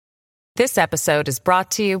This episode is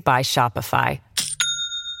brought to you by Shopify.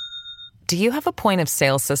 Do you have a point of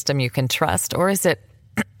sale system you can trust, or is it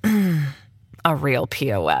a real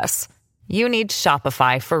POS? You need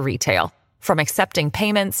Shopify for retail. From accepting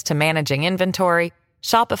payments to managing inventory,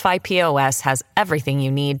 Shopify POS has everything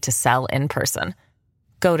you need to sell in person.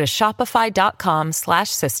 Go to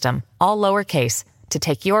shopify.com/system, all lowercase, to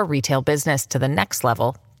take your retail business to the next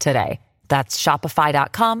level today. That's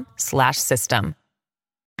shopify.com/system.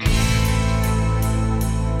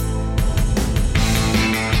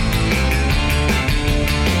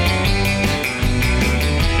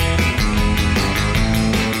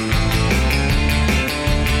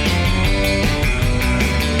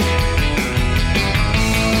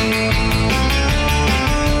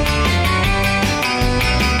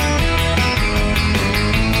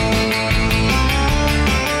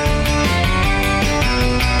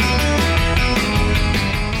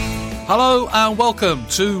 Hello and welcome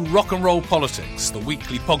to Rock and Roll Politics, the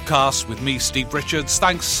weekly podcast with me, Steve Richards.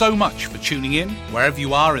 Thanks so much for tuning in, wherever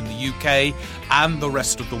you are in the UK and the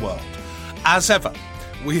rest of the world. As ever,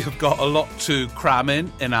 we have got a lot to cram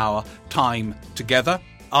in our time together.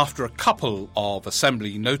 After a couple of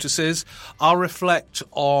assembly notices, I'll reflect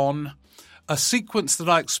on a sequence that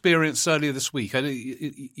I experienced earlier this week. I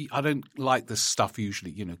don't like this stuff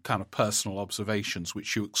usually, kind of personal observations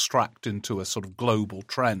which you extract into a sort of global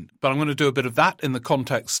trend. But I'm going to do a bit of that in the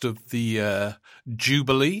context of the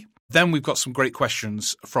Jubilee. Then we've got some great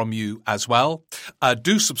questions from you as well.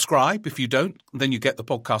 Do subscribe. If you don't, then you get the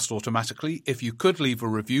podcast automatically. If you could leave a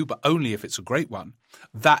review, but only if it's a great one,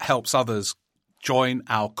 that helps others join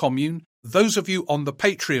our commune. Those of you on the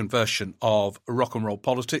Patreon version of Rock and Roll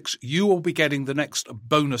Politics, you will be getting the next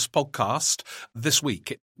bonus podcast this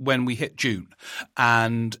week when we hit June.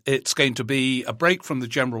 And it's going to be a break from the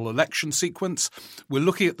general election sequence. We're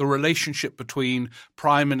looking at the relationship between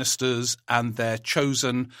prime ministers and their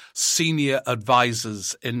chosen senior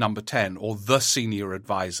advisors in Number 10, or the senior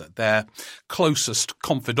advisor, their closest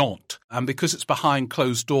confidant. And because it's behind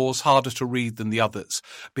closed doors, harder to read than the others,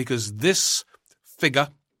 because this figure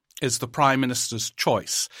is the Prime Minister's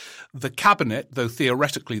choice. The Cabinet, though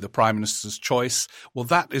theoretically the Prime Minister's choice, well,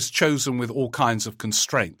 that is chosen with all kinds of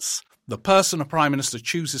constraints. The person a Prime Minister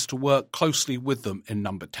chooses to work closely with them in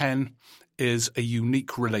Number 10 is a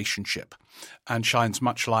unique relationship and shines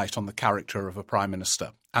much light on the character of a Prime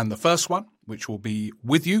Minister. And the first one, which will be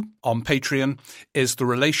with you on Patreon, is the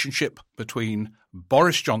relationship between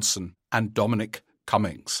Boris Johnson and Dominic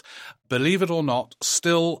Cummings. Believe it or not,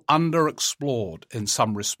 still underexplored in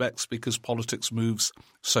some respects because politics moves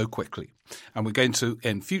so quickly. And we're going to,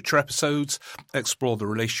 in future episodes, explore the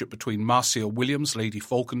relationship between Marcia Williams, Lady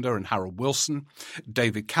Falkender and Harold Wilson,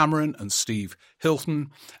 David Cameron and Steve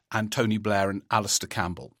Hilton, and Tony Blair and Alistair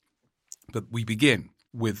Campbell. But we begin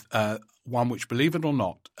with one which, believe it or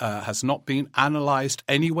not, has not been analysed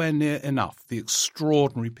anywhere near enough, the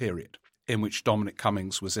extraordinary period in which Dominic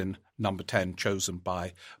Cummings was in Number 10, chosen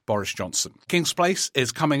by Boris Johnson. King's Place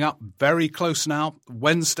is coming up very close now,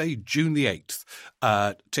 Wednesday, June the 8th.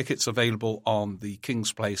 Tickets available on the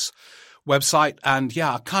King's Place website. And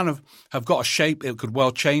I kind of have got a shape. It could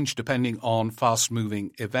well change depending on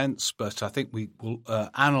fast-moving events, but I think we will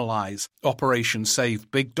analyse Operation Save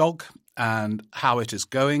Big Dog and how it is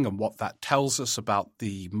going and what that tells us about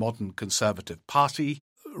the modern Conservative Party,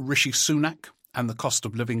 Rishi Sunak, and the cost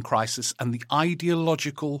of living crisis and the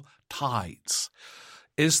ideological tides.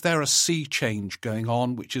 Is there a sea change going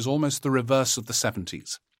on, which is almost the reverse of the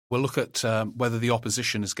 70s? We'll look at whether the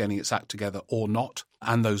opposition is getting its act together or not,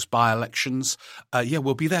 and those by-elections.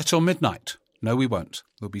 We'll be there till midnight. No, we won't.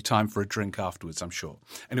 There'll be time for a drink afterwards, I'm sure.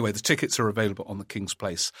 Anyway, the tickets are available on the King's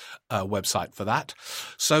Place website for that.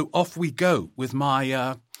 So off we go with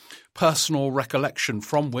my personal recollection,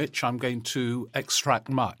 from which I'm going to extract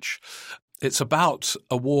much. It's about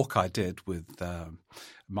a walk I did with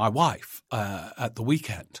my wife at the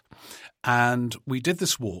weekend. And we did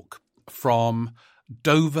this walk from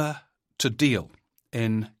Dover to Deal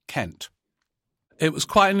in Kent. It was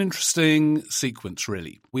quite an interesting sequence,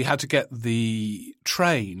 really. We had to get the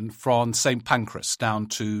train from St Pancras down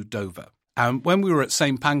to Dover. And when we were at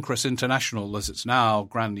St Pancras International, as it's now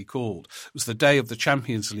grandly called, it was the day of the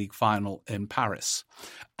Champions League final in Paris.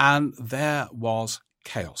 And there was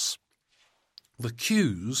chaos. The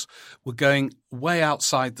queues were going way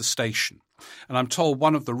outside the station. And I'm told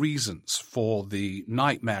one of the reasons for the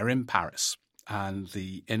nightmare in Paris and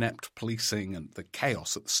the inept policing and the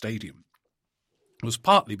chaos at the stadium was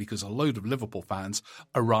partly because a load of Liverpool fans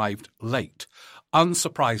arrived late,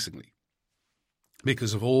 unsurprisingly,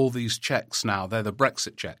 because of all these checks now. They're the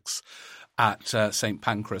Brexit checks. at St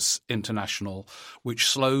Pancras International, which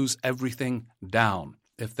slows everything down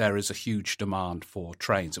if there is a huge demand for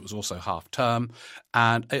trains. It was also half-term,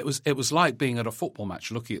 and it was like being at a football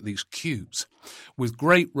match looking at these queues. With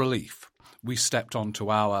great relief, we stepped onto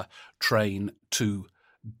our train to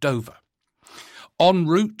Dover. En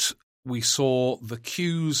route, we saw the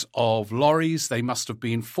queues of lorries. They must have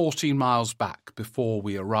been 14 miles back before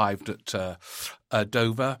we arrived at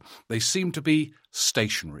Dover. They seemed to be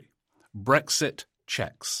stationary. Brexit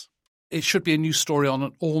checks. It should be a news story on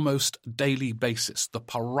an almost daily basis, the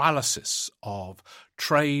paralysis of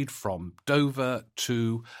trade from Dover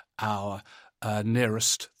to our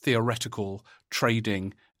nearest theoretical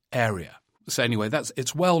trading area. So anyway,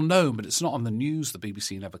 it's well known, but it's not on the news. The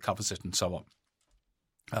BBC never covers it and so on.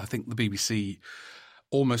 I think the BBC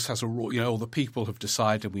almost has all the people have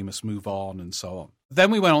decided we must move on and so on.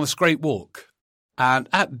 Then we went on this great walk. And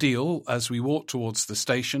at Deal, as we walked towards the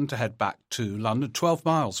station to head back to London, 12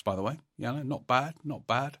 miles, by the way, not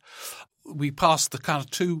bad. We passed the kind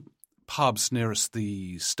of two pubs nearest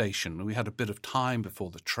the station. We had a bit of time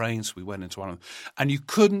before the train, so we went into one of them. And you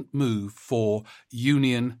couldn't move for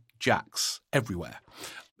Union Jacks everywhere.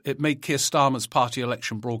 It made Keir Starmer's party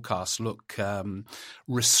election broadcast look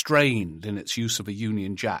restrained in its use of a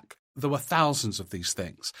Union Jack. There were thousands of these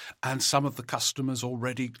things, and some of the customers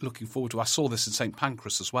already looking forward to. I saw this in St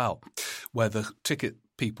Pancras as well, where the ticket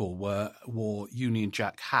people wore Union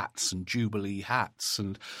Jack hats and Jubilee hats,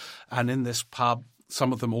 and in this pub,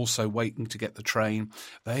 some of them also waiting to get the train.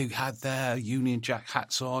 They had their Union Jack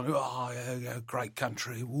hats on. Oh, yeah, great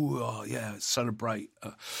country. Ooh, oh, yeah, celebrate.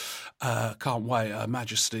 Can't wait.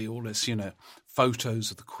 Majesty, all this,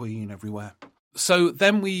 photos of the Queen everywhere. So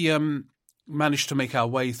then we managed to make our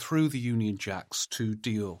way through the Union Jacks to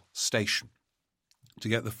Deal Station to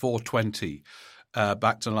get the 4:20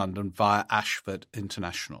 back to London via Ashford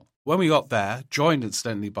International. When we got there, joined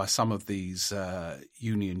incidentally by some of these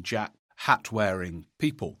Union Jack hat-wearing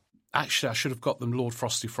people. Actually, I should have got them Lord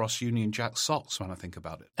Frosty Frost Union Jack socks when I think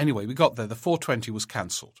about it. Anyway, we got there. The 4:20 was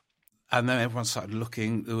cancelled. And then everyone started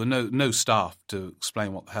looking. There were no staff to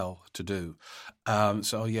explain what the hell to do.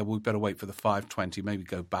 We better wait for the 5:20, maybe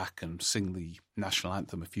go back and sing the national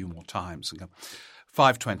anthem a few more times. And go,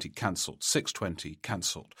 5:20 cancelled, 6:20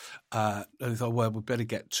 cancelled. We thought, well, we better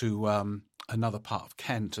get to another part of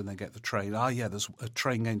Kent and then get the train. There's a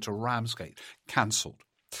train going to Ramsgate, cancelled.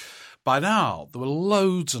 By now, there were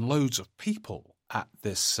loads and loads of people at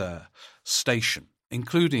this station,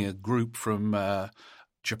 including a group from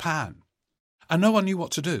Japan. And no one knew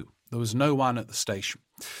what to do. There was no one at the station.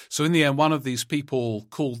 So in the end, one of these people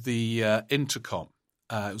called the intercom.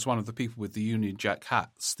 It was one of the people with the Union Jack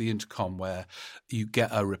hats, the intercom where you get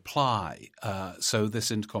a reply. So this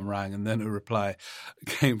intercom rang and then a reply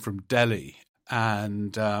came from Delhi.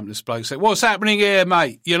 And this bloke said, "What's happening here,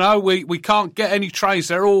 mate? We can't get any trains.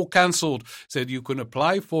 They're all cancelled." Said, "You can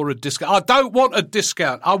apply for a discount." "I don't want a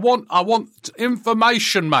discount. I want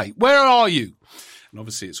information, mate. Where are you?" And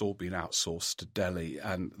obviously it's all been outsourced to Delhi,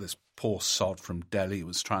 and this poor sod from Delhi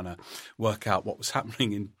was trying to work out what was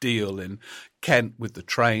happening in Deal in Kent with the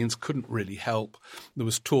trains, couldn't really help. There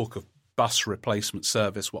was talk of bus replacement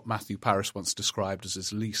service, what Matthew Parris once described as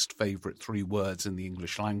his least favourite 3 words in the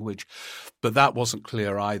English language, but that wasn't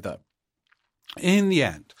clear either. In the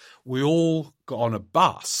end, we all got on a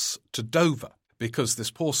bus to Dover, because this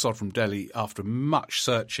poor sod from Delhi, after much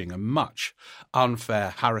searching and much unfair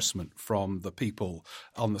harassment from the people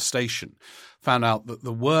on the station, found out that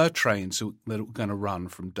there were trains that were going to run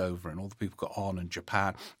from Dover, and all the people got on in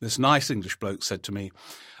Japan. This nice English bloke said to me,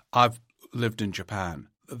 "I've lived in Japan.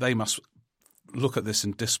 They must look at this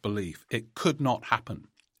in disbelief. It could not happen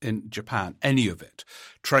in Japan, any of it.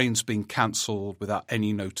 Trains being cancelled without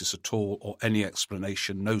any notice at all or any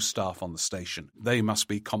explanation, no staff on the station. They must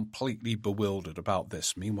be completely bewildered about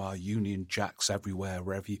this. Meanwhile, Union Jacks everywhere,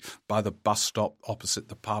 wherever by the bus stop opposite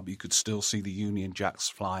the pub, you could still see the Union Jacks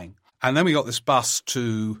flying. And then we got this bus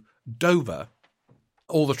to Dover.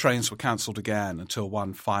 All the trains were cancelled again until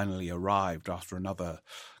one finally arrived after another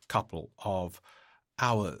couple of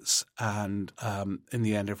hours. And in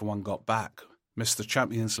the end, everyone got back. Missed the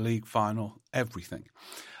Champions League final, everything.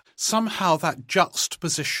 Somehow that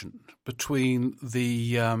juxtaposition between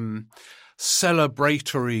the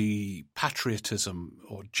celebratory patriotism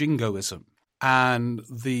or jingoism and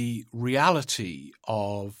the reality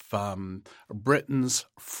of Britain's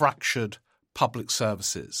fractured public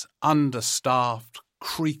services, understaffed,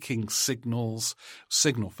 creaking signals,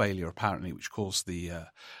 signal failure apparently, which caused the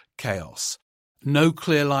chaos. No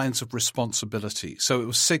clear lines of responsibility. So it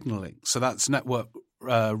was signalling. So that's Network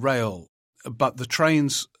Rail but the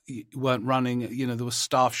trains weren't running. There were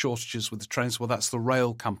staff shortages with the trains. Well, that's the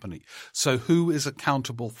rail company. So who is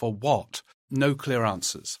accountable for what? No clear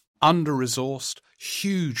answers. Under-resourced,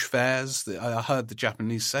 huge fares. I heard the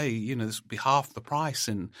Japanese say, this would be half the price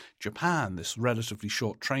in Japan, this relatively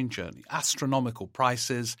short train journey. Astronomical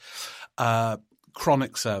prices,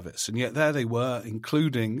 chronic service. And yet there they were,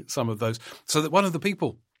 including some of those. So that one of the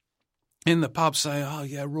people in the pub say, "Oh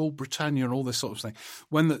yeah, Rule Britannia," and all this sort of thing.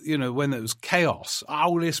 When there was chaos,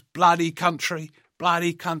 this bloody country, what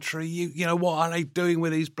are they doing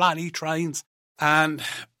with these bloody trains? And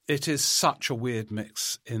it is such a weird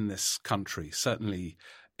mix in this country, certainly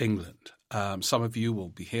England. Some of you will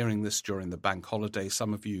be hearing this during the bank holiday,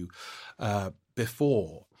 some of you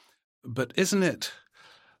before. But isn't it,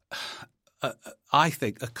 I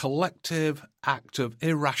think, a collective act of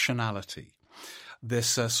irrationality,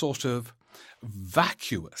 this sort of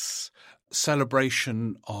vacuous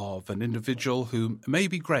celebration of an individual who may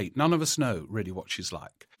be great. None of us know really what she's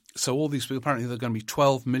like. So all these people, apparently there are going to be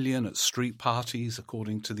 12 million at street parties,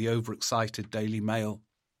 according to the overexcited Daily Mail.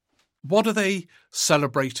 What are they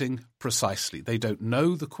celebrating precisely? They don't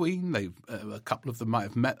know the Queen. A couple of them might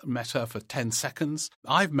have met her for 10 seconds.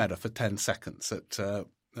 I've met her for 10 seconds at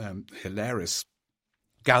hilarious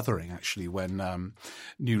gathering, actually, when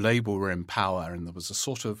New Labour were in power, and there was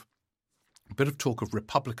a bit of talk of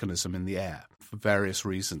republicanism in the air for various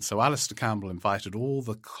reasons. So Alistair Campbell invited all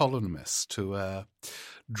the columnists to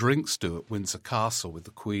drinks do at Windsor Castle with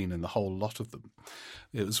the Queen and the whole lot of them.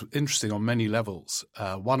 It was interesting on many levels,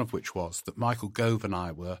 one of which was that Michael Gove and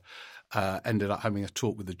I ended up having a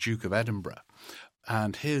talk with the Duke of Edinburgh,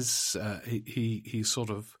 and he sort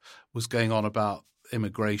of was going on about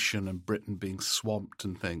immigration and Britain being swamped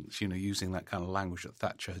and things, using that kind of language that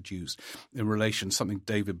Thatcher had used in relation to something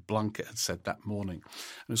David Blunkett had said that morning.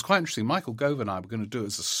 And it was quite interesting. Michael Gove and I were going to do it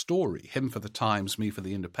as a story, him for the Times, me for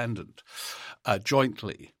the Independent,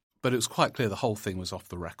 jointly. But it was quite clear the whole thing was off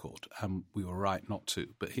the record, and we were right not to.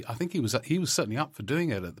 But I think he was certainly up for doing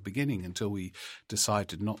it at the beginning until we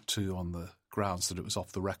decided not to on the grounds that it was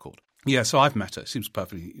off the record. Yeah, so I've met her. Seems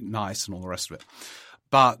perfectly nice and all the rest of it.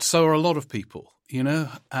 But so are a lot of people,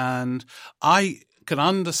 and I can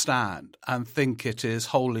understand and think it is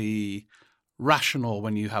wholly rational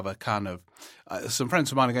when you have a kind of some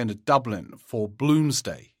friends of mine are going to Dublin for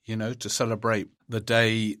Bloomsday, to celebrate the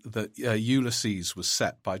day that Ulysses was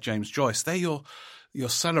set by James Joyce. There you're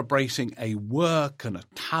celebrating a work and a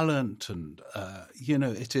talent, and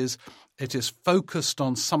it is focused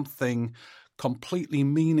on something completely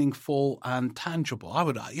meaningful and tangible. I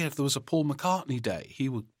would, if there was a Paul McCartney day, he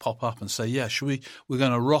would pop up and say, "Yeah, we're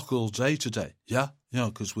going to rock all day today, yeah,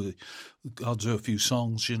 because I'll do a few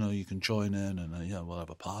songs, you can join in, and we'll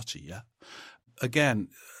have a party, yeah." Again,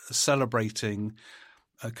 celebrating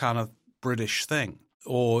a kind of British thing,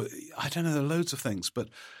 or I don't know, there are loads of things, but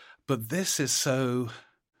this is so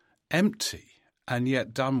empty and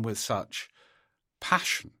yet done with such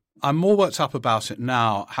passion. I'm more worked up about it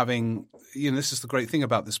now, having, this is the great thing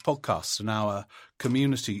about this podcast and our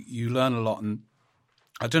community. You learn a lot. And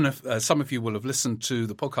I don't know if some of you will have listened to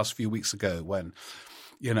the podcast a few weeks ago when,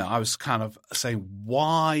 I was kind of saying,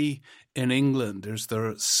 why in England is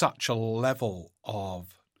there such a level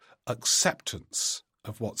of acceptance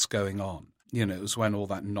of what's going on? It was when all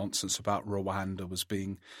that nonsense about Rwanda was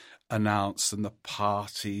being announced, and the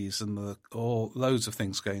parties and loads of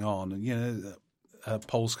things going on. And,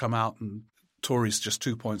 polls come out and Tories just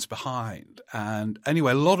 2 points behind. And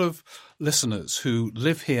anyway, a lot of listeners who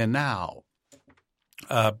live here now,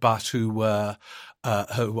 but who are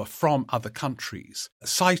from other countries,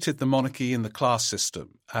 cited the monarchy and the class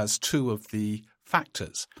system as two of the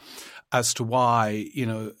factors as to why,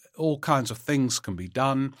 all kinds of things can be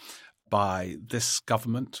done by this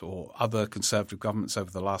government or other Conservative governments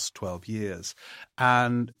over the last 12 years.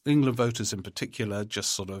 And England voters in particular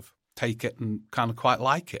just sort of take it and kind of quite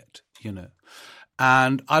like it,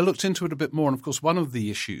 And I looked into it a bit more. And, of course, one of the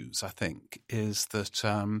issues, I think, is that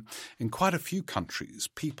in quite a few countries,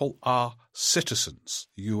 people are citizens,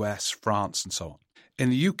 US, France, and so on. In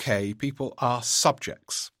the UK, people are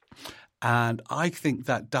subjects. And I think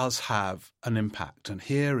that does have an impact. And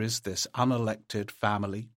here is this unelected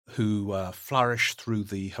family who flourish through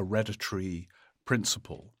the hereditary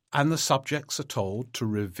principle. And the subjects are told to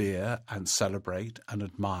revere and celebrate and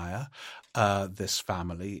admire this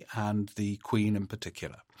family and the Queen in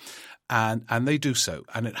particular. And they do so.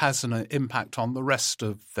 And it has an impact on the rest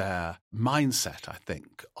of their mindset, I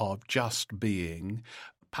think, of just being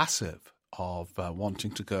passive, of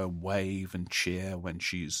wanting to go and wave and cheer when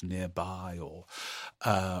she's nearby or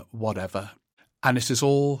whatever. And it is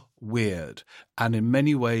all weird and in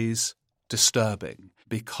many ways disturbing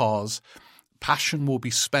because passion will be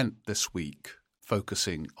spent this week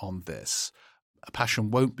focusing on this. Passion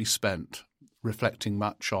won't be spent reflecting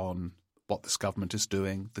much on what this government is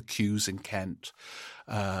doing, the queues in Kent,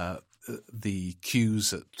 the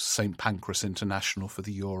queues at St Pancras International for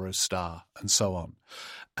the Eurostar, and so on.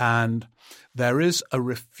 And there is a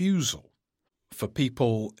refusal for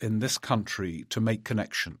people in this country to make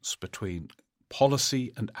connections between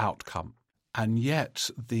policy and outcome. And yet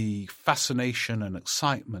the fascination and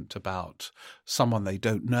excitement about someone they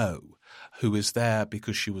don't know who is there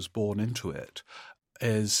because she was born into it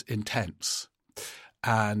is intense.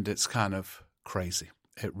 And it's kind of crazy.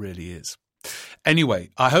 It really is. Anyway,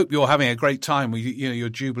 I hope you're having a great time with your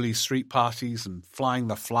Jubilee street parties and flying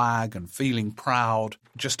the flag and feeling proud.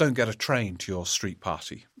 Just don't get a train to your street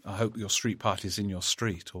party. I hope your street party is in your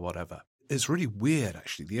street or whatever. It's really weird,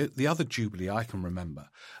 actually. The other Jubilee I can remember,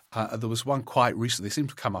 there was one quite recently. They seem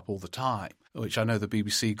to come up all the time, which I know the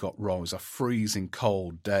BBC got wrong. It was a freezing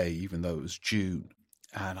cold day, even though it was June.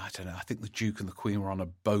 And I don't know, I think the Duke and the Queen were on a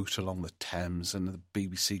boat along the Thames and the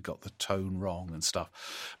BBC got the tone wrong and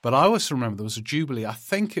stuff. But I always remember there was a Jubilee, I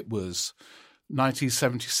think it was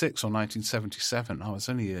 1976 or 1977. I was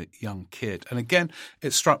only a young kid. And again,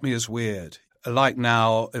 it struck me as weird. Like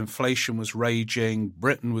now, inflation was raging,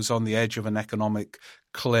 Britain was on the edge of an economic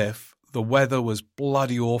cliff. The weather was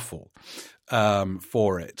bloody awful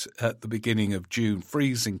for it at the beginning of June,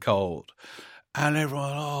 freezing cold. And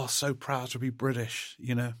everyone, so proud to be British.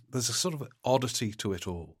 There's a sort of oddity to it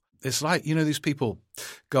all. It's like, these people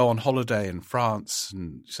go on holiday in France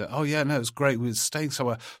and say, oh, yeah, no, it's great. We were staying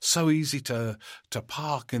somewhere so easy to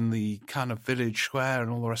park in the kind of village square and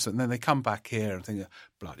all the rest of it. And then they come back here and think,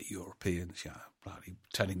 bloody Europeans, bloody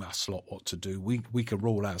telling us lot what to do. We can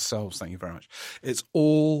rule ourselves, thank you very much. It's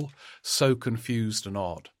all so confused and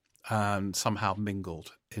odd and somehow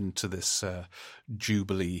mingled into this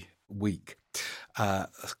Jubilee week.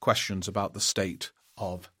 Questions about the state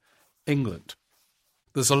of England.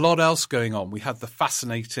 There's a lot else going on. We had the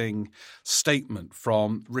fascinating statement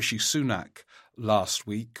from Rishi Sunak last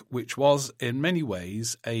week, which was in many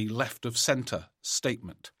ways a left-of-centre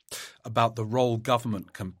statement about the role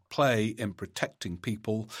government can play in protecting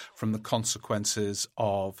people from the consequences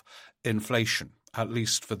of inflation, at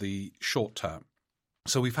least for the short term.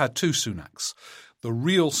 So we've had two Sunaks. The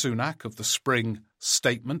real Sunak of the spring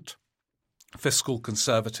statement, fiscal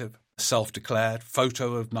conservative, self-declared,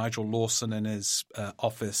 photo of Nigel Lawson in his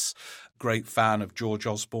office, great fan of George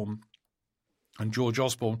Osborne. And George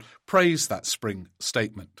Osborne praised that spring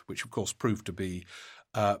statement, which of course proved to be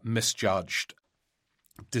misjudged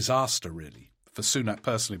disaster really for Sunak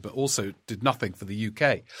personally, but also did nothing for the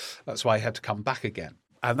UK. That's why he had to come back again.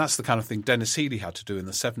 And that's the kind of thing Dennis Healey had to do in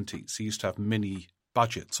the 70s. He used to have mini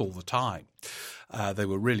budgets all the time. They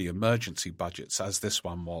were really emergency budgets, as this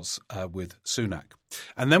one was with Sunak.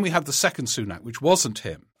 And then we have the second Sunak, which wasn't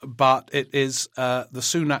him, but it is the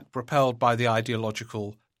Sunak propelled by the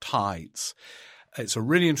ideological tides. It's a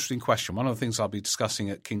really interesting question. One of the things I'll be discussing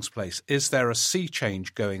at King's Place, is there a sea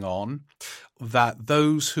change going on that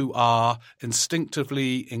those who are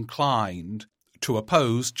instinctively inclined to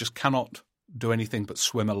oppose just cannot do anything but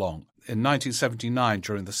swim along? In 1979,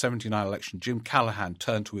 during the 79 election, Jim Callaghan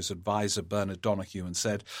turned to his advisor, Bernard Donahue, and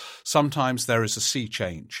said, sometimes there is a sea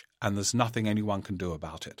change and there's nothing anyone can do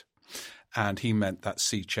about it. And he meant that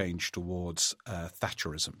sea change towards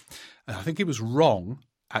Thatcherism. And I think he was wrong,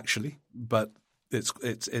 actually, but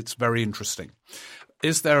it's very interesting.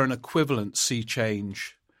 Is there an equivalent sea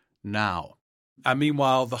change now? And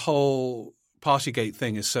meanwhile, the whole Partygate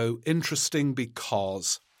thing is so interesting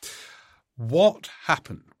because what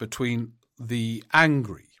happened between the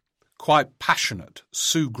angry, quite passionate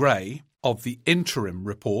Sue Gray of the interim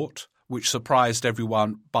report, which surprised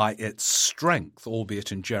everyone by its strength,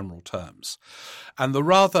 albeit in general terms, and the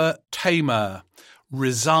rather tamer,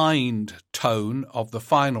 resigned tone of the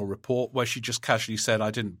final report, where she just casually said, I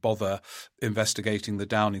didn't bother investigating the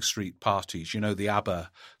Downing Street parties, the ABBA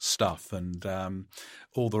stuff and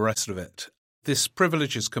all the rest of it. This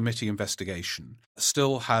Privileges Committee investigation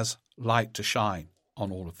still has light to shine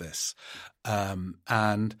on all of this.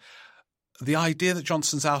 And the idea that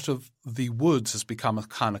Johnson's out of the woods has become a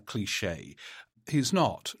kind of cliche. He's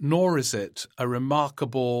not, nor is it a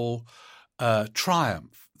remarkable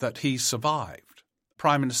triumph that he survived.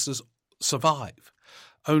 Prime ministers survive.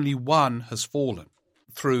 Only one has fallen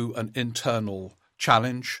through an internal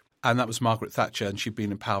challenge, and that was Margaret Thatcher, and she'd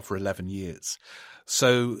been in power for 11 years.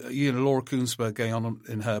 So, Laura Kuenssberg going on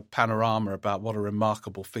in her panorama about what a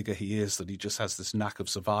remarkable figure he is, that he just has this knack of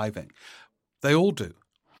surviving. They all do.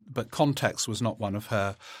 but context was not one of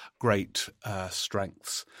her great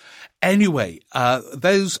strengths. Anyway,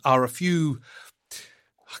 those are a few.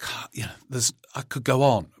 I could go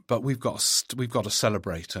on, but we've got to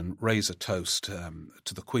celebrate and raise a toast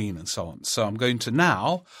to the Queen and so on. So I'm going to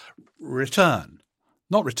now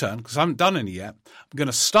not return because I haven't done any yet. I'm going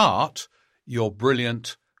to start your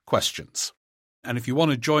brilliant questions. And if you want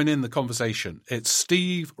to join in the conversation, it's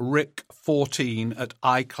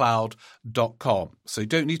steverick14@icloud.com. So you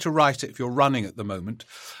don't need to write it if you're running at the moment.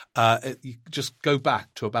 You just go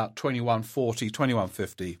back to about 2140,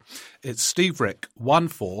 2150. It's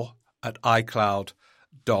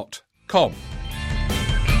steverick14@icloud.com.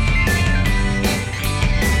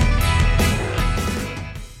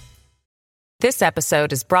 This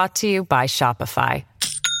episode is brought to you by Shopify.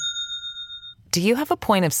 Do you have a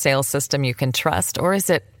point of sale system you can trust, or is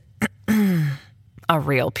it a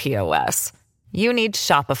real POS? You need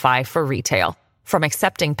Shopify for retail. From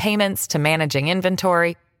accepting payments to managing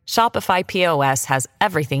inventory, Shopify POS has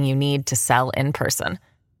everything you need to sell in person.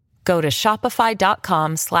 Go to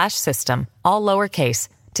shopify.com/system, all lowercase,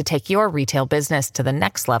 to take your retail business to the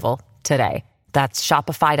next level today. That's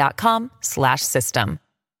shopify.com/system.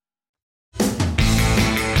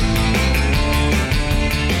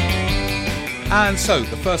 And so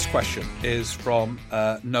the first question is from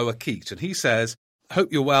Noah Keat, and he says,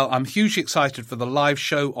 hope you're well. I'm hugely excited for the live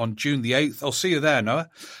show on June the 8th. I'll see you there, Noah,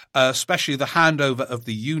 especially the handover of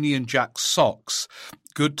the Union Jack socks.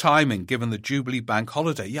 Good timing given the Jubilee Bank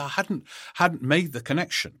holiday. Yeah, I hadn't made the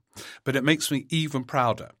connection, but it makes me even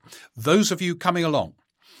prouder. Those of you coming along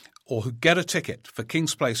or who get a ticket for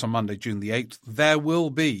King's Place on Monday, June the 8th, there will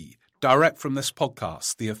be, direct from this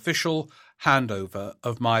podcast, the official handover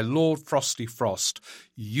of my Lord Frosty Frost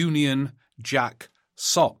Union Jack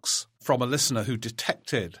socks from a listener who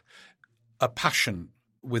detected a passion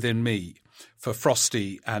within me for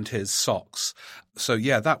Frosty and his socks. So,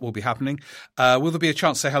 yeah, that will be happening. Will there be a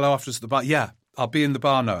chance to say hello afterwards at the bar? Yeah, I'll be in the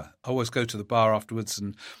bar, Noah. I always go to the bar afterwards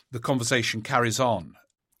and the conversation carries on.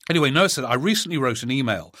 Anyway, Noah said, I recently wrote an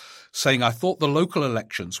email saying I thought the local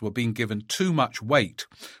elections were being given too much weight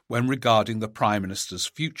when regarding the Prime Minister's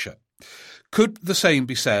future. Could the same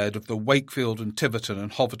be said of the Wakefield and Tiverton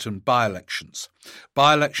and Honiton by-elections?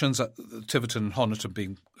 By-elections at Tiverton and Honiton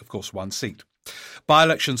being, of course, one seat.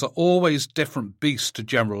 By-elections are always different beasts to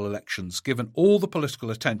general elections, given all the political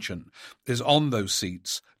attention is on those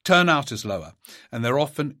seats, turnout is lower, and they're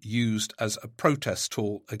often used as a protest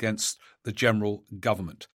tool against the general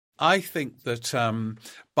government. I think that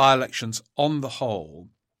by-elections on the whole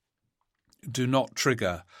do not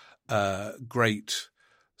trigger great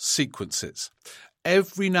sequences.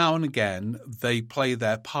 Every now and again, they play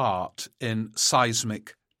their part in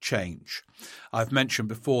seismic change. I've mentioned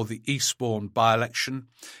before the Eastbourne by-election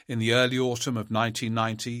in the early autumn of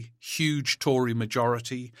 1990, huge Tory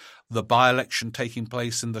majority, the by-election taking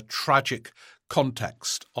place in the tragic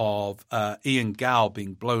context of Ian Gow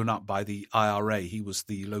being blown up by the IRA. He was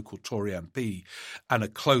the local Tory MP and a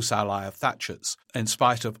close ally of Thatcher's. In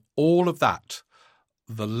spite of all of that,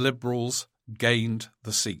 the Liberals gained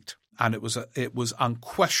the seat, and it was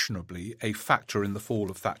unquestionably a factor in the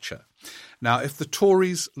fall of Thatcher. Now, if the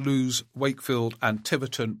Tories lose Wakefield and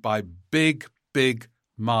Tiverton by big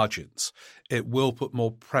margins, it will put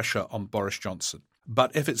more pressure on Boris Johnson.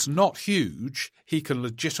 But if it's not huge, he can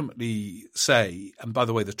legitimately say, and by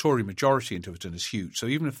the way, the Tory majority in Tiverton is huge, so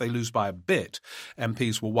even if they lose by a bit,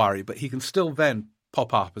 MPs will worry, but he can still then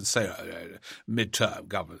pop up and say, midterm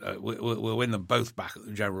government, we'll win them both back at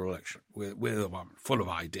the general election. We're the one full of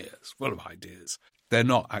ideas. They're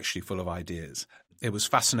not actually full of ideas. It was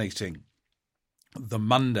fascinating. The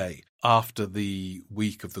Monday after the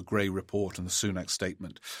week of the Grey Report and the Sunak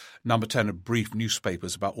statement, Number 10 had briefed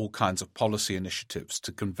newspapers about all kinds of policy initiatives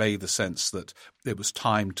to convey the sense that it was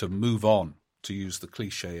time to move on, to use the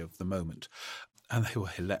cliche of the moment. And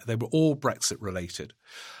they were all Brexit related.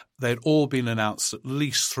 They had all been announced at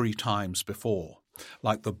least 3 times before,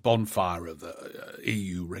 like the bonfire of the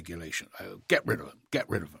EU regulation. Get rid of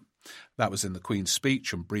them. That was in the Queen's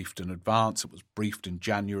speech and briefed in advance. It was briefed in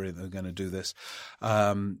January they're going to do this.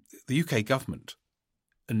 The UK government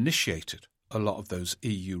initiated a lot of those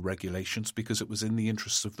EU regulations because it was in the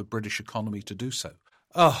interests of the British economy to do so.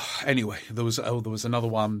 Anyway, there was another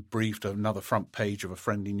one briefed, another front page of a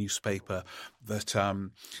friendly newspaper that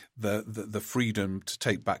the freedom to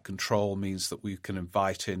take back control means that we can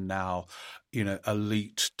invite in now,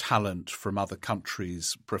 elite talent from other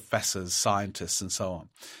countries, professors, scientists, and so on.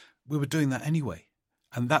 We were doing that anyway,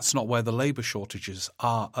 and that's not where the labour shortages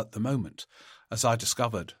are at the moment, as I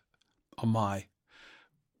discovered on my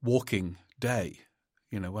walking day.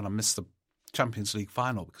 When I missed the Champions League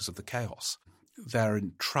final because of the chaos. They're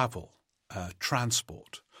in travel,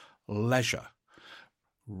 transport, leisure,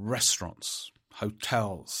 restaurants,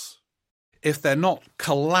 hotels. If they're not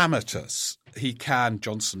calamitous, he can,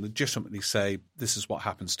 Johnson, legitimately say this is what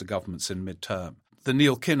happens to governments in mid-term. The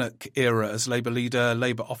Neil Kinnock era as Labour leader,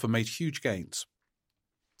 Labour often made huge gains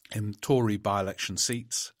in Tory by-election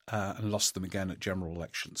seats and lost them again at general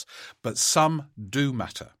elections. But some do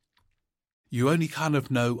matter. You only kind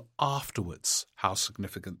of know afterwards how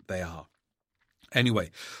significant they are.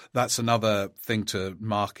 Anyway, that's another thing to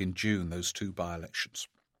mark in June, those two by-elections.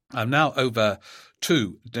 I'm now over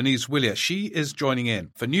to Denise Willier. She is joining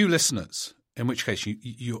in. For new listeners, in which case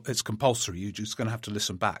it's compulsory, you're just going to have to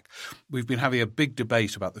listen back. We've been having a big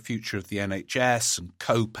debate about the future of the NHS and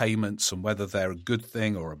co-payments and whether they're a good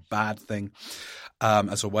thing or a bad thing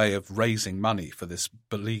as a way of raising money for this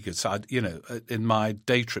beleaguered side. You know, in my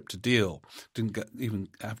day trip to Deal, didn't even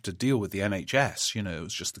have to deal with the NHS. You know, it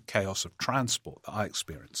was just the chaos of transport that I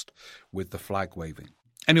experienced with the flag waving.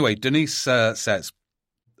 Anyway, Denise says,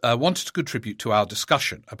 wanted to contribute to our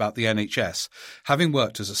discussion about the NHS, having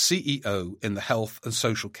worked as a CEO in the health and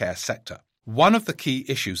social care sector. One of the key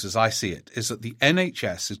issues, as I see it, is that the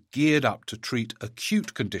NHS is geared up to treat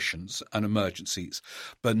acute conditions and emergencies,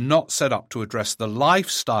 but not set up to address the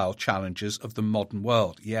lifestyle challenges of the modern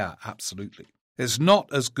world. Yeah, absolutely. It's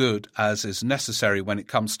not as good as is necessary when it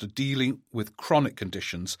comes to dealing with chronic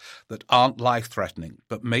conditions that aren't life-threatening,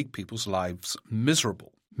 but make people's lives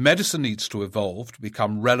miserable. Medicine needs to evolve to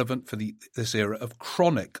become relevant for this era of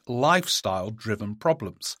chronic, lifestyle-driven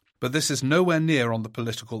problems. But this is nowhere near on the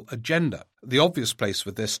political agenda. The obvious place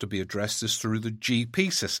for this to be addressed is through the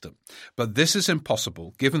GP system. But this is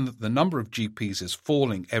impossible given that the number of GPs is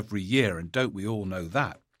falling every year, and don't we all know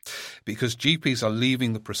that? Because GPs are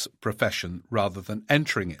leaving the profession rather than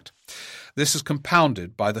entering it. This is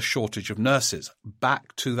compounded by the shortage of nurses.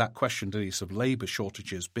 Back to that question, Denise, of labour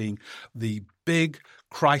shortages being the big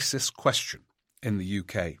crisis question in the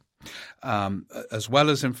UK, as well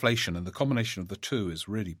as inflation, and the combination of the two is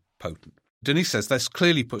really potent. Denise says this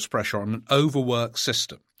clearly puts pressure on an overworked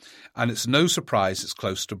system, and it's no surprise it's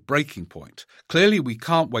close to breaking point. Clearly, we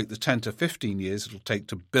can't wait the 10 to 15 years it'll take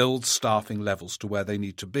to build staffing levels to where they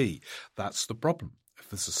need to be. That's the problem. If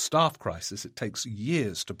there's a staff crisis, it takes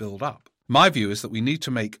years to build up. My view is that we need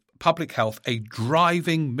to make public health a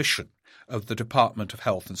driving mission of the Department of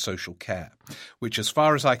Health and Social Care, which, as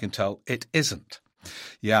far as I can tell, it isn't.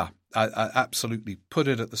 Yeah, I absolutely put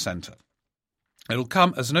it at the centre. It'll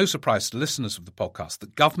come as no surprise to listeners of the podcast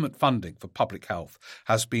that government funding for public health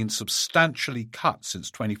has been substantially cut since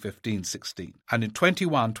 2015-16, and in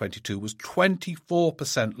 21-22 was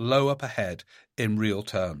 24% lower per head in real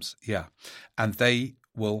terms. Yeah, and they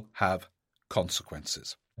will have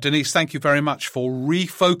consequences. Denise, thank you very much for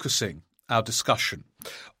refocusing our discussion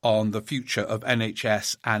on the future of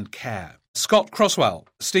NHS and care. Scott Croswell.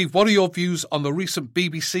 Steve, what are your views on the recent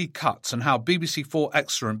BBC cuts and how BBC4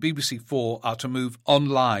 Extra and BBC4 are to move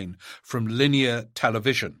online from linear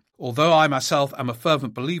television? Although I myself am a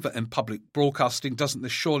fervent believer in public broadcasting, doesn't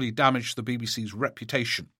this surely damage the BBC's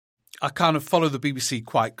reputation? I kind of follow the BBC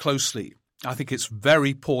quite closely. I think it's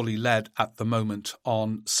very poorly led at the moment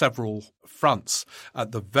on several fronts.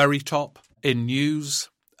 At the very top, in news,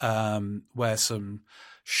 where some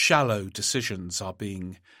shallow decisions are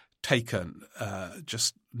being taken,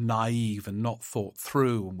 just naive and not thought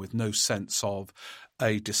through, and with no sense of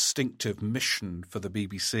a distinctive mission for the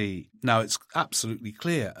BBC. Now, it's absolutely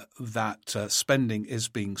clear that spending is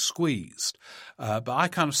being squeezed, but I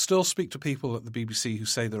kind of still speak to people at the BBC who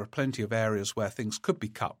say there are plenty of areas where things could be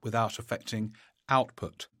cut without affecting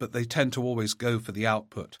output, but they tend to always go for the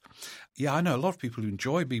output. Yeah, I know a lot of people who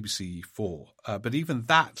enjoy BBC4, but even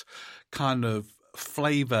that kind of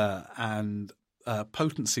flavour and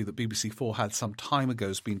potency that BBC4 had some time ago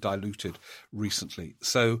has been diluted recently.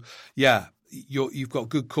 So, yeah, you've got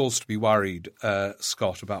good cause to be worried,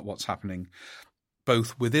 Scott, about what's happening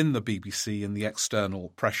both within the BBC and the external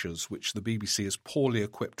pressures, which the BBC is poorly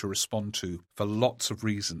equipped to respond to for lots of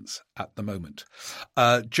reasons at the moment.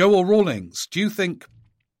 Joel Rawlings, do you think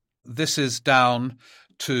this is down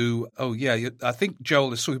to – I think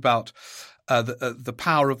Joel is talking about the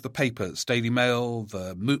power of the papers, Daily Mail,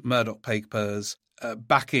 the Murdoch papers,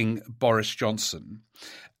 backing Boris Johnson,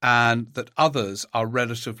 and that others are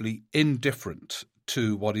relatively indifferent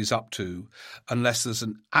to what he's up to unless there's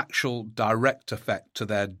an actual direct effect to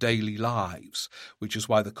their daily lives, which is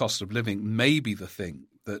why the cost of living may be the thing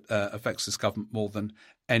that affects this government more than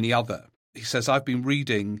any other. He says, I've been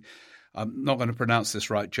reading, I'm not going to pronounce this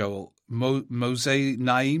right, Joel, Moshe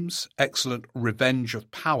Naim's excellent Revenge of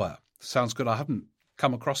Power. Sounds good. I haven't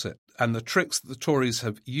come across it. And the tricks that the Tories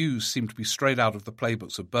have used seem to be straight out of the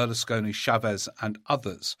playbooks of Berlusconi, Chavez and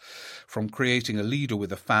others, from creating a leader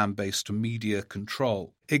with a fan base to media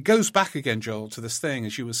control. It goes back again, Joel, to this thing,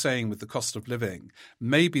 as you were saying, with the cost of living.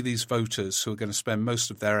 Maybe these voters who are going to spend most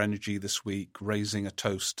of their energy this week raising a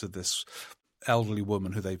toast to this elderly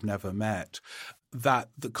woman who they've never met, that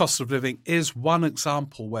the cost of living is one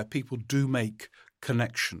example where people do make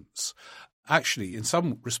connections. Actually, in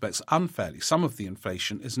some respects, unfairly, some of the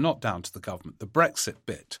inflation is not down to the government. The Brexit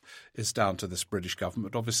bit is down to this British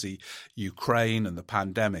government. Obviously, Ukraine and the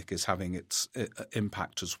pandemic is having its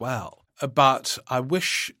impact as well. But I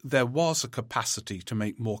wish there was a capacity to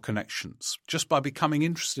make more connections just by becoming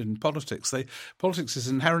interested in politics. Politics is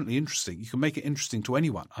inherently interesting. You can make it interesting to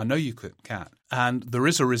anyone. I know you can. And there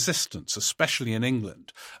is a resistance, especially in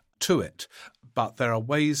England, to it. But there are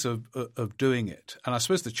ways of doing it. And I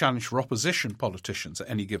suppose the challenge for opposition politicians at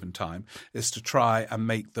any given time is to try and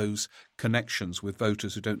make those connections with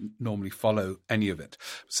voters who don't normally follow any of it.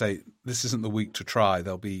 Say, this isn't the week to try.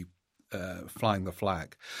 They'll be flying the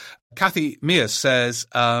flag. Kathy Mears says,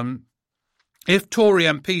 if Tory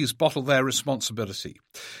MPs bottle their responsibility,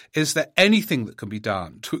 is there anything that can be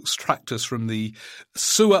done to extract us from the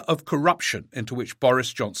sewer of corruption into which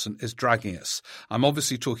Boris Johnson is dragging us? I'm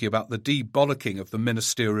obviously talking about the de-bollocking of the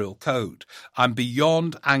ministerial code. I'm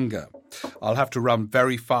beyond anger. I'll have to run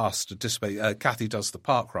very fast to dissipate. Kathy does the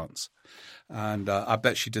park runs. And I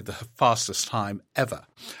bet she did the fastest time ever,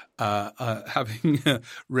 having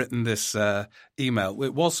written this email.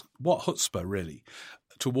 It was what chutzpah, really,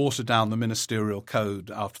 to water down the ministerial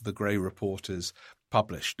code after the Grey Report is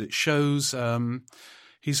published. It shows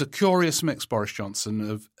he's a curious mix, Boris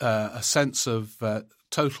Johnson, of a sense of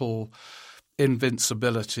total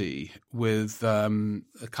invincibility with a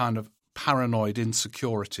kind of paranoid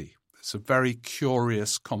insecurity. It's a very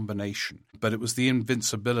curious combination, but it was the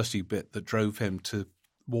invincibility bit that drove him to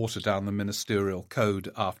water down the ministerial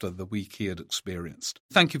code after the week he had experienced.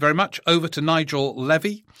 Thank you very much. Over to Nigel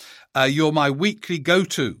Levy. You're my weekly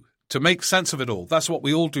go-to to make sense of it all. That's what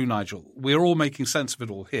we all do, Nigel. We're all making sense of it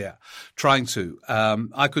all here, trying to.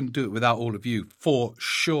 I couldn't do it without all of you, for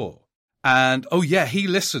sure. And, oh yeah, he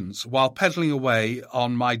listens while pedalling away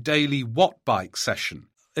on my daily Watt Bike session.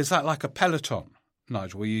 Is that like a Peloton,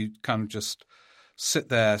 Nigel, where you kind of just sit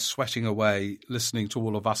there sweating away, listening to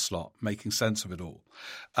all of us lot, making sense of it all?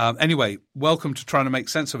 Anyway, welcome to trying to make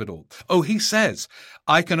sense of it all. Oh, he says,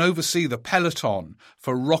 I can oversee the Peloton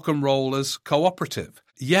for Rock and Rollers Cooperative.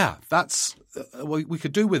 Yeah, that's we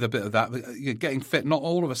could do with a bit of that. Getting fit, not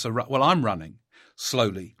all of us are. Well, I'm running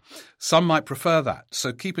slowly. Some might prefer that.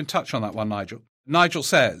 So keep in touch on that one, Nigel. Nigel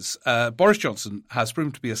says, Boris Johnson has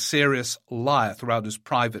proven to be a serious liar throughout his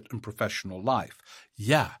private and professional life.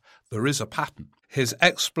 Yeah, there is a pattern. His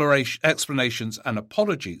explanations and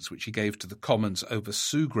apologies, which he gave to the Commons over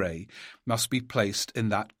Sue Gray, must be placed in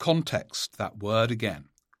that context. That word again,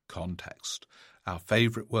 context, our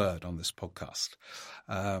favourite word on this podcast.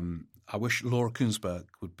 I wish Laura Kuenssberg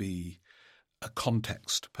would be a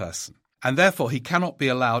context person. And therefore he cannot be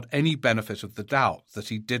allowed any benefit of the doubt that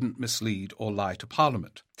he didn't mislead or lie to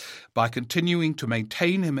Parliament. By continuing to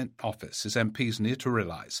maintain him in office, his MPs need to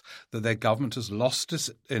realise that their government has lost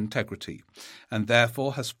its integrity and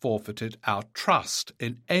therefore has forfeited our trust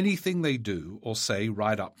in anything they do or say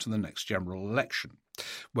right up to the next general election,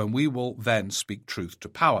 when we will then speak truth to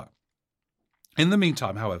power. In the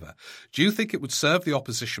meantime, however, do you think it would serve the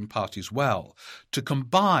opposition parties well to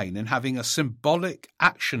combine in having a symbolic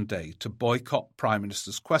action day to boycott Prime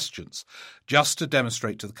Minister's questions, just to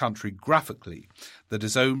demonstrate to the country graphically that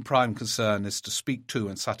his own prime concern is to speak to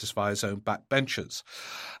and satisfy his own backbenchers?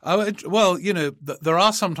 Well, you know, there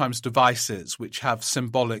are sometimes devices which have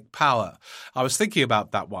symbolic power. I was thinking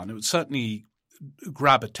about that one. It would certainly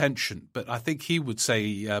grab attention, but I think he would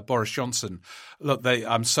say, Boris Johnson, look,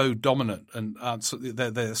 I'm so dominant and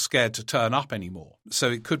they're scared to turn up anymore. So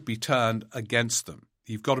it could be turned against them.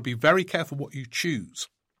 You've got to be very careful what you choose.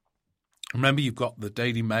 Remember, you've got the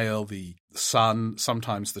Daily Mail, the Sun,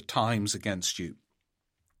 sometimes the Times against you.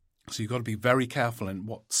 So you've got to be very careful in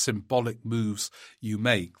what symbolic moves you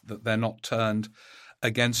make, that they're not turned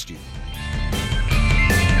against you.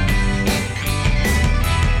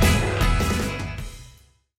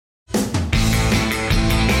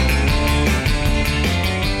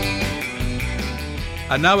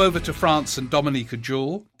 And now over to France and Dominica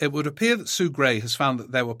Jewell. It would appear that Sue Gray has found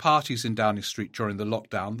that there were parties in Downing Street during the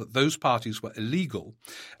lockdown, that those parties were illegal,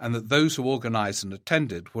 and that those who organised and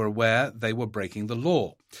attended were aware they were breaking the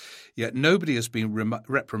law. Yet nobody has been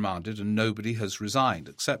reprimanded and nobody has resigned,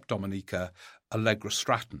 except Dominica Allegra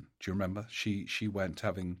Stratton. Do you remember? She went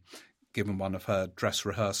having given one of her dress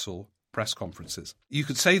rehearsal press conferences. You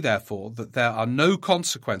could say, therefore, that there are no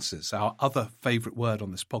consequences, our other favourite word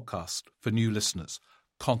on this podcast for new listeners,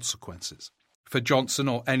 consequences, for Johnson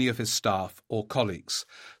or any of his staff or colleagues.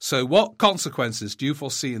 So what consequences do you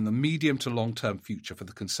foresee in the medium to long-term future for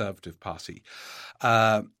the Conservative Party?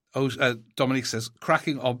 Dominique says,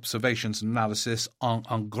 cracking observations and analysis,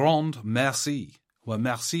 un grand merci. Well,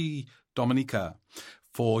 merci, Dominica,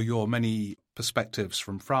 for your many perspectives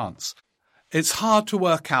from France. It's hard to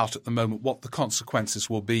work out at the moment what the consequences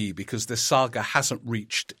will be because this saga hasn't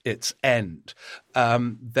reached its end.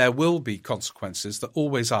 There will be consequences. There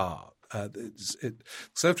always are. The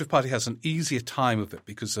Conservative Party has an easier time of it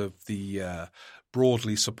because of the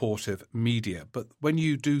broadly supportive media. But when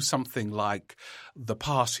you do something like the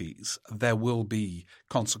parties, there will be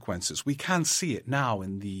consequences. We can see it now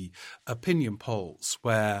in the opinion polls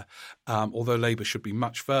where, although Labour should be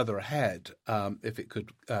much further ahead if it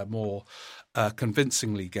could more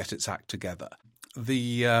convincingly get its act together,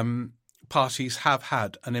 the parties have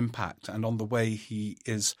had an impact and on the way he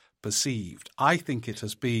is perceived. I think it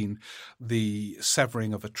has been the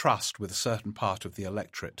severing of a trust with a certain part of the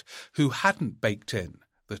electorate who hadn't baked in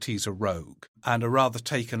that he's a rogue and are rather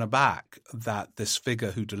taken aback that this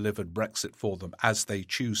figure who delivered Brexit for them as they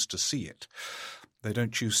choose to see it. They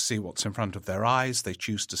don't choose to see what's in front of their eyes. They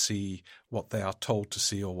choose to see what they are told to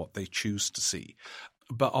see or what they choose to see.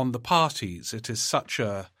 But on the parties, it is such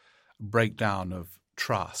a breakdown of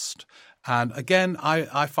trust. And again,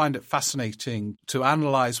 I find it fascinating to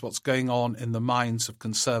analyse what's going on in the minds of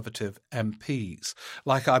Conservative MPs.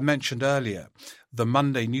 Like I mentioned earlier, the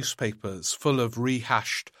Monday newspapers full of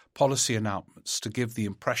rehashed policy announcements to give the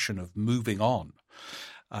impression of moving on,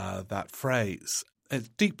 that phrase. It's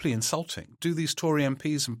deeply insulting. Do these Tory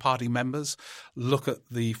MPs and party members look at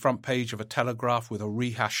the front page of a Telegraph with a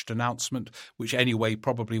rehashed announcement, which anyway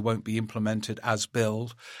probably won't be implemented as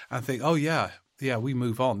billed, and think, oh yeah, we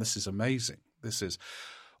move on. This is amazing.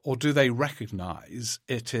 Or do they recognise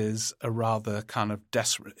it is a rather kind of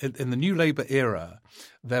desperate? In the New Labour era,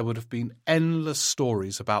 there would have been endless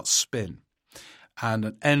stories about spin and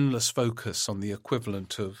an endless focus on the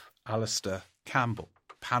equivalent of Alistair Campbell.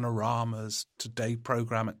 Panoramas, Today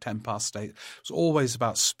programme at 8:10. It was always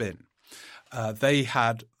about spin. They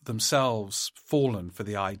had themselves fallen for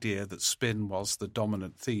the idea that spin was the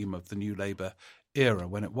dominant theme of the New Labour era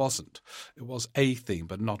when it wasn't. It was a theme,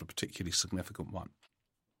 but not a particularly significant one.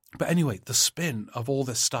 But anyway, the spin of all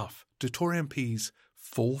this stuff, do Tory MPs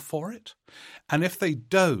fall for it? And if they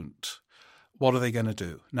don't, what are they going to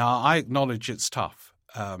do? Now, I acknowledge it's tough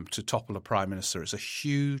to topple a prime minister. It's a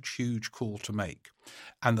huge, huge call to make.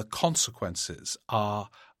 And the consequences are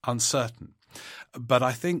uncertain. But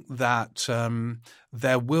I think that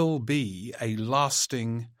there will be a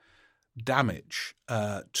lasting damage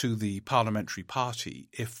to the parliamentary party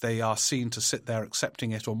if they are seen to sit there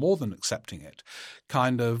accepting it or more than accepting it,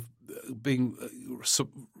 kind of being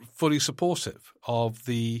fully supportive of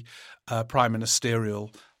the prime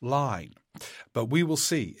ministerial line. But we will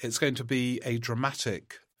see. It's going to be a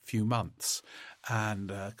dramatic few months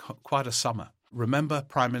and quite a summer. Remember,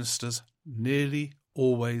 prime ministers nearly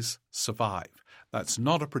always survive. That's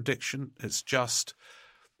not a prediction. It's just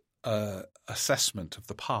assessment of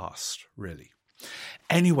the past, really.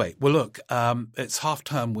 Anyway, well, look, it's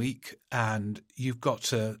half-term week and you've got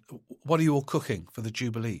to – what are you all cooking for the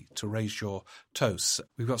Jubilee to raise your toasts?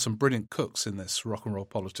 We've got some brilliant cooks in this Rock and Roll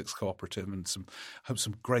Politics Cooperative and hope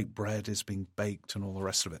some great bread is being baked and all the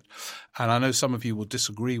rest of it. And I know some of you will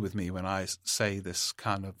disagree with me when I say this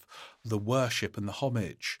kind of the worship and the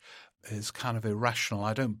homage is kind of irrational.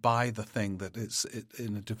 I don't buy the thing that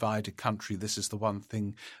in a divided country, this is the one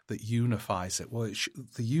thing that unifies it. Well,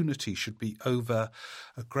 the unity should be over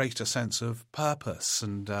a greater sense of purpose.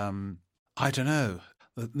 And I don't know,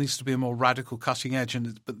 there needs to be a more radical cutting edge.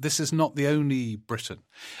 But this is not the only Britain.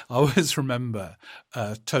 I always remember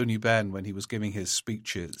Tony Benn when he was giving his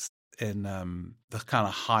speeches in the kind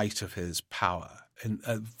of height of his power.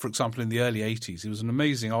 For example, in the early 80s, he was an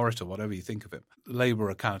amazing orator, whatever you think of him.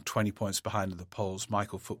 Labour are kind of 20 points behind in the polls.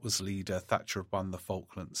 Michael Foot was leader. Thatcher had won the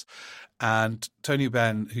Falklands. And Tony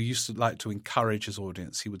Benn, who used to like to encourage his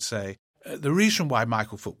audience, he would say, the reason why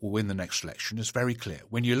Michael Foot will win the next election is very clear.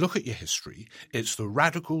 When you look at your history, it's the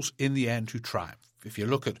radicals in the end who triumph. If you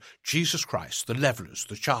look at Jesus Christ, the Levellers,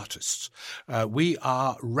 the Chartists, we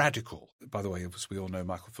are radical. By the way, as we all know,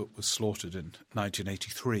 Michael Foot was slaughtered in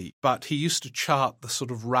 1983. But he used to chart the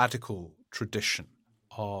sort of radical tradition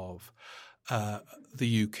of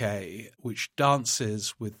the UK, which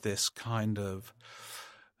dances with this kind of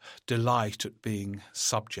delight at being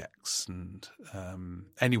subjects. And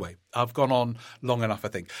anyway, I've gone on long enough, I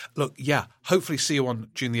think. Look, hopefully see you on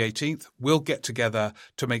June the 18th. We'll get together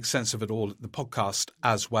to make sense of it all at the podcast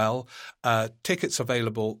as well. Tickets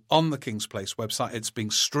available on the King's Place website. It's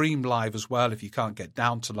being streamed live as well if you can't get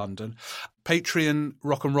down to London. Patreon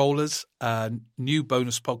Rock and Rollers, new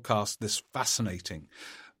bonus podcast, this fascinating,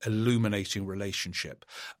 illuminating relationship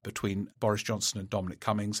between Boris Johnson and Dominic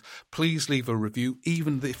Cummings. Please leave a review,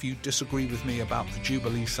 even if you disagree with me about the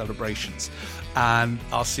Jubilee celebrations. And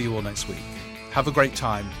I'll see you all next week. Have a great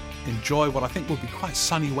time. Enjoy what I think will be quite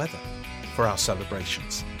sunny weather for our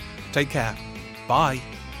celebrations. Take care. Bye.